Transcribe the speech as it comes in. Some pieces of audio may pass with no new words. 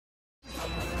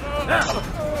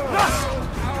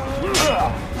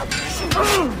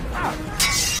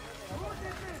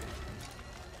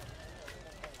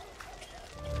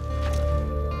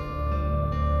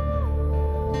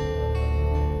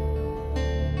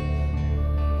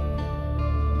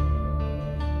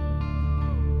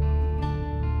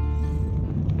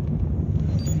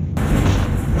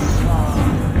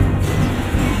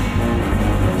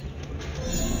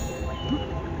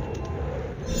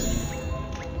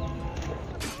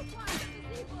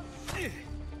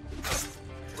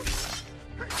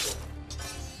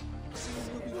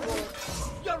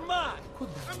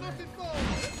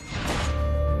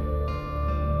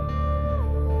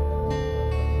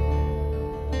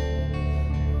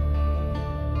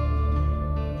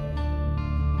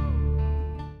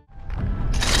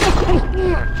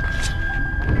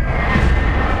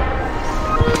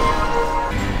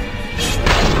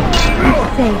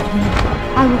saved me.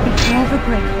 I will be forever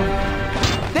grateful.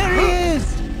 There he is!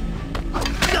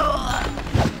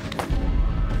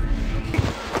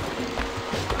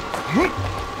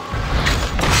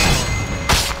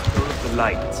 The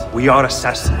light. We are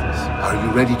assassins. Are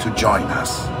you ready to join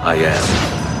us? I am.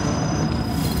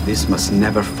 This must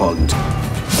never fall into...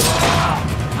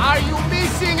 Are you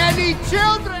missing any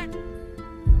children?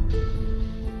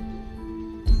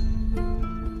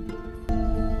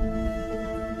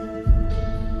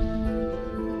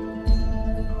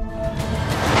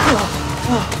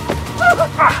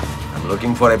 I'm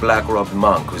looking for a black-robed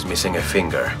monk who's missing a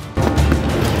finger.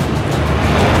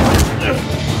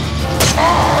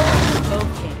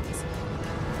 Both Kings.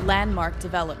 Landmark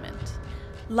development.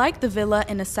 Like the villa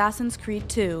in Assassin's Creed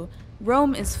 2,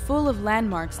 Rome is full of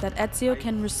landmarks that Ezio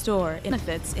can restore in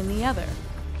benefits in the other.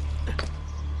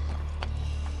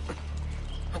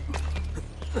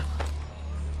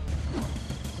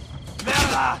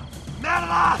 Merda!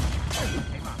 Merda!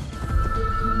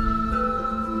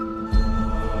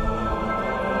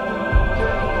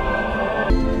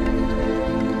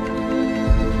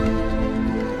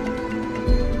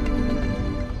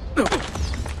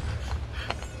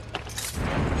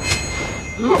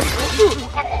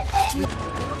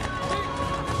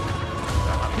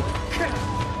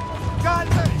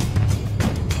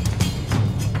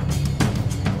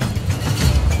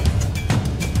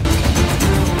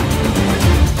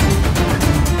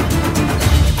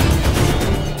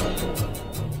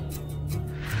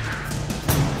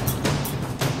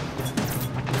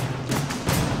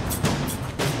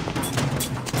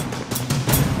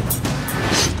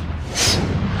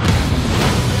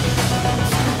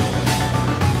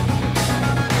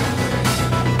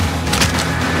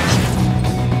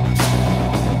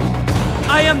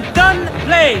 I am done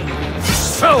playing!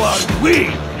 So are we!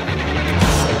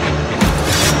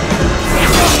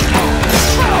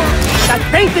 That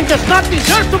painting does not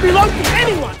deserve to belong to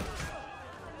anyone!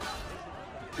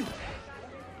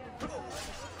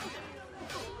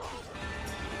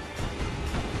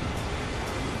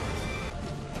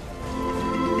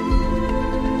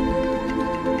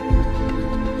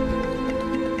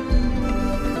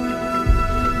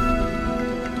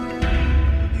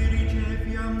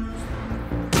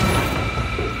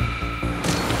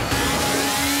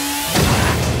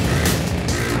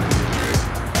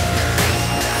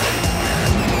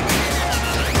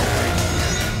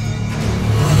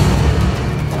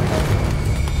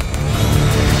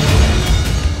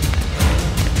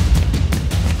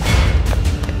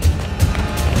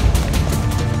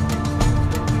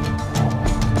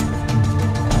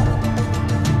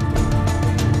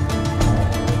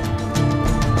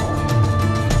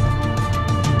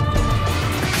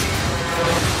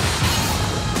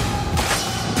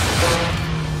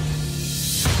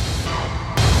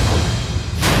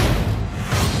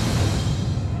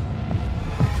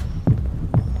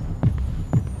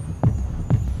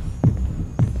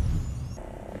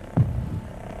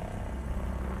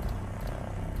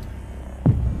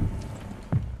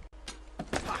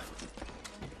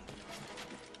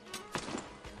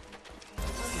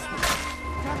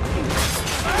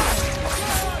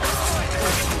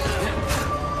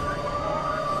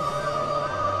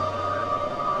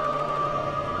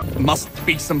 Must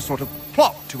be some sort of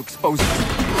plot to expose it.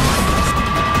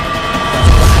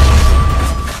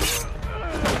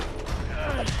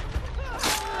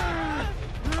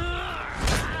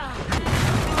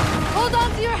 Hold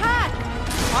on to your hat!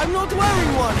 I'm not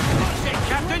wearing one! Say,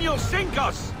 Captain, you'll sink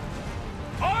us!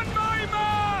 On my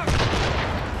mark!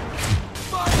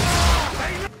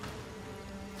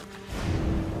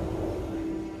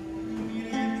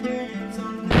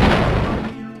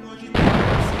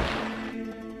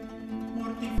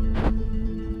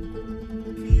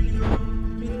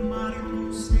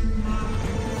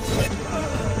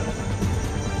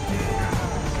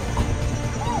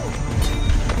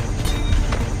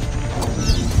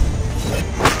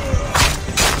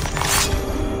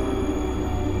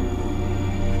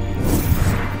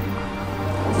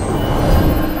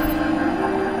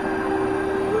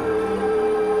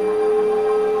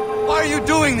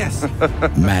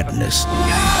 Madness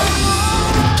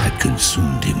had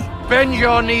consumed him. Bend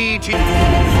your knee to...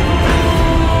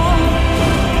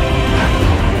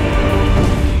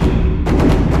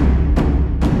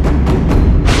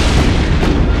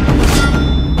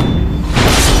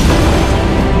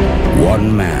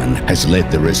 One man has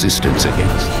led the resistance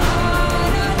against.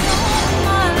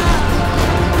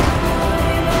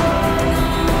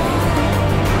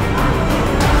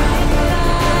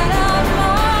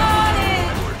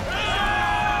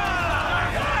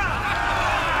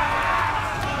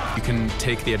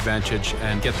 Take the the advantage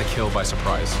and get the kill by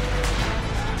surprise.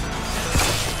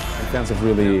 And fans have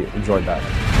really enjoyed that.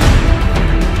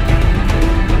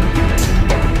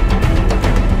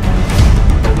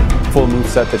 Full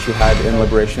moveset that she had in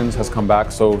Liberations has come back,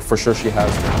 so for sure she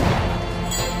has.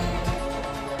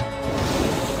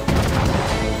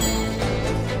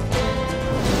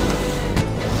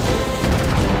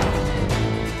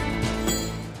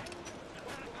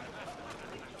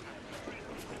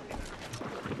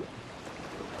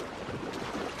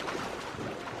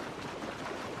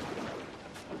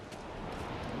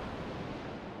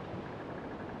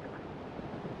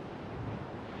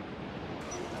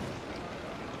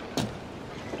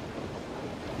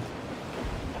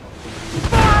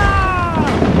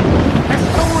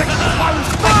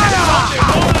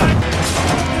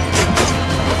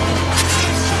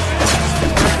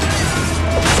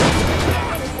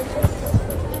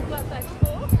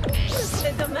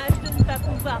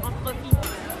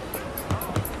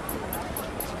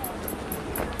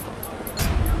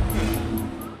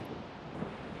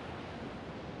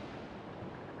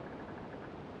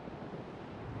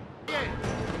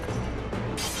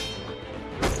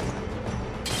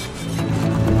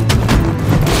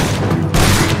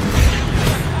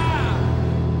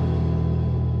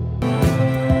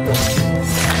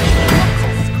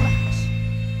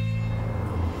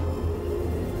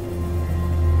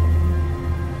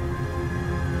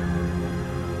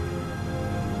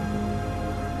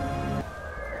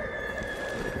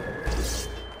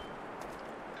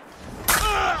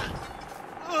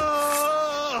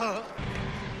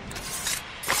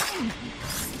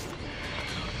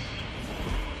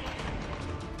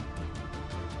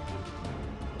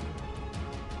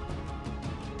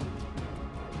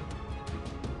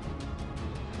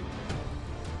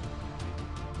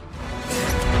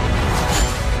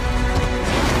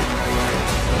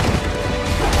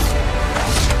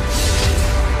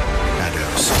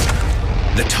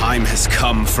 The time has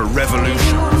come for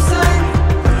revolution.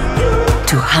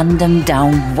 To hunt them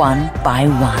down one by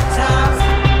one.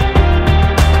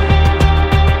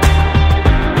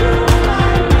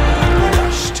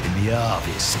 Crushed in the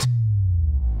harvest.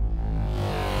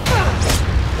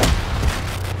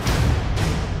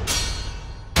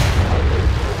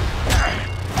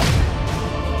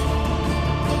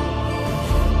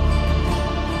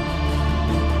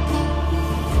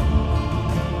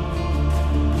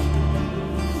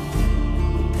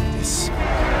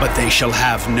 But they shall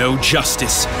have no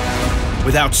justice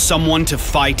without someone to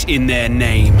fight in their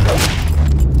name.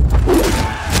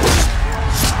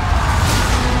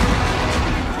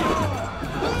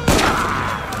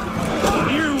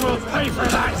 You will pay for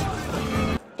that!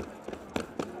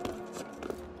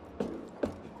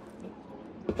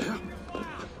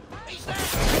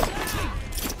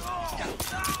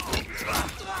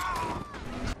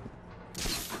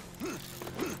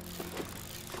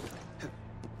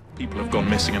 People have gone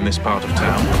missing in this part of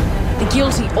town. The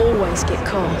guilty always get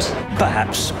caught.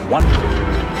 Perhaps one.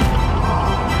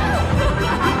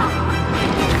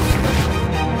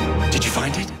 Did you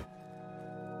find it?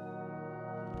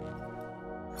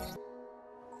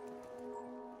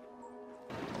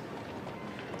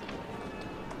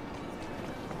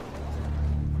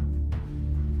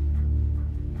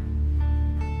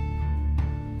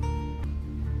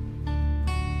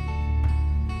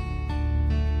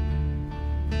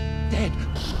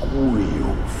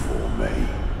 Squeal for me.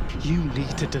 You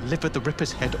need to deliver the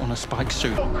Ripper's head on a spike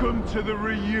suit. Welcome to the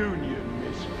reunion,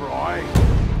 Miss Fry.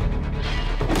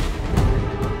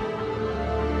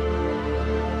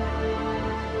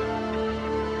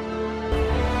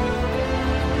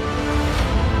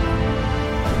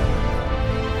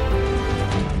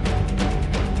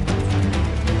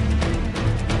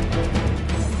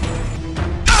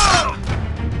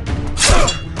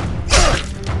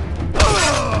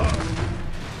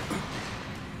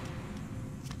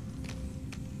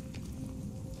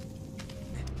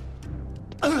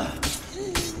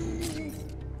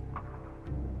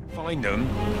 Find them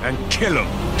and kill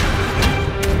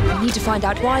them. We need to find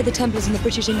out why the Templars and the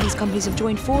British Indies companies have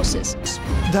joined forces.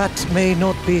 That may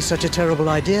not be such a terrible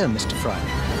idea, Mr. Fry.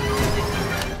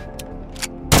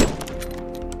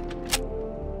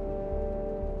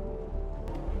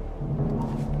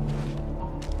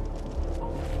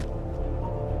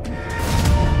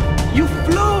 You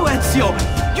flew, Ezio!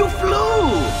 You flew!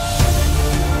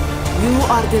 You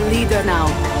are the leader now.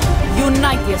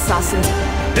 Unite the assassins.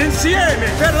 Insieme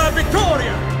per la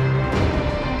vittoria!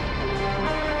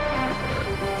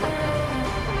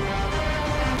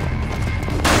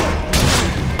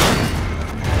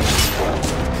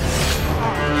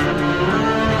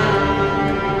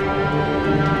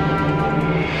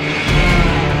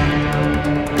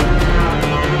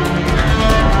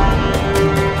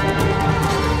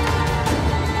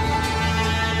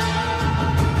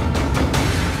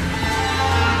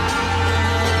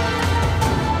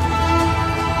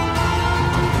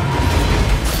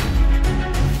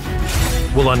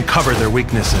 uncover their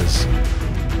weaknesses,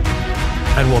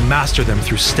 and will master them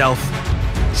through stealth,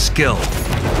 skill,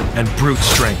 and brute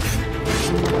strength.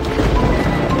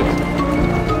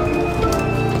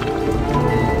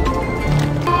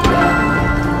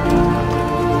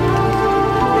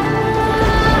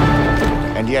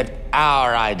 And yet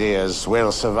our ideas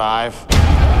will survive.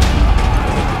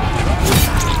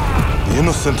 The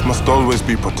innocent must always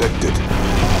be protected.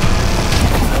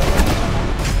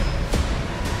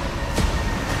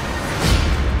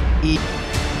 To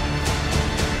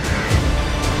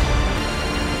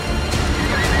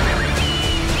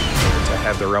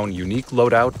have their own unique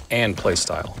loadout and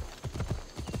playstyle.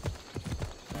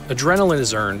 Adrenaline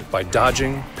is earned by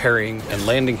dodging, parrying, and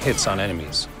landing hits on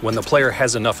enemies. When the player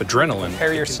has enough adrenaline,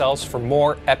 prepare yourselves for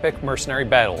more epic mercenary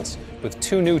battles with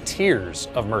 2 new tiers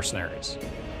of mercenaries.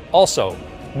 Also,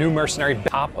 new mercenary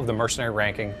top of the mercenary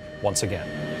ranking once again.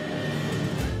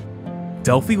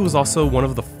 Delphi was also one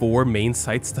of the 4 main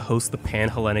sites to host the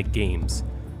Pan-Hellenic Games,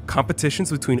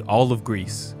 competitions between all of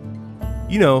Greece.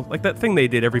 You know, like that thing they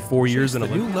did every 4 years in a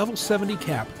new level 70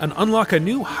 cap and unlock a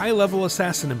new high-level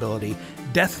assassin ability,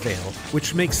 Death Veil,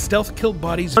 which makes stealth killed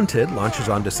bodies hunted, launches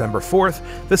on December 4th,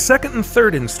 the 2nd and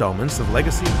 3rd installments of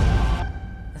Legacy.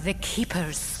 The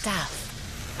Keeper's Staff.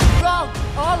 Wrong!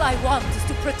 All I want is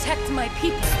to protect my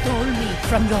people. Stole me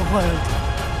from your world.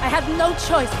 I had no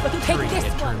choice but to take this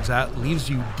it one. Turns out, leaves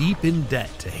you deep in debt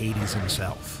to Hades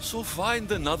himself. So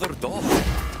find another dog.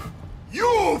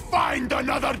 You find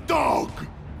another dog!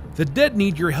 The dead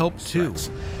need your help too.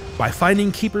 By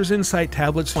finding Keeper's Insight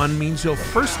tablets, one means you'll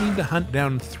first need to hunt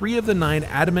down 3 of the 9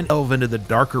 adamant delve into the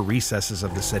darker recesses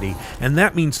of the city, and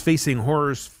that means facing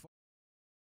horrors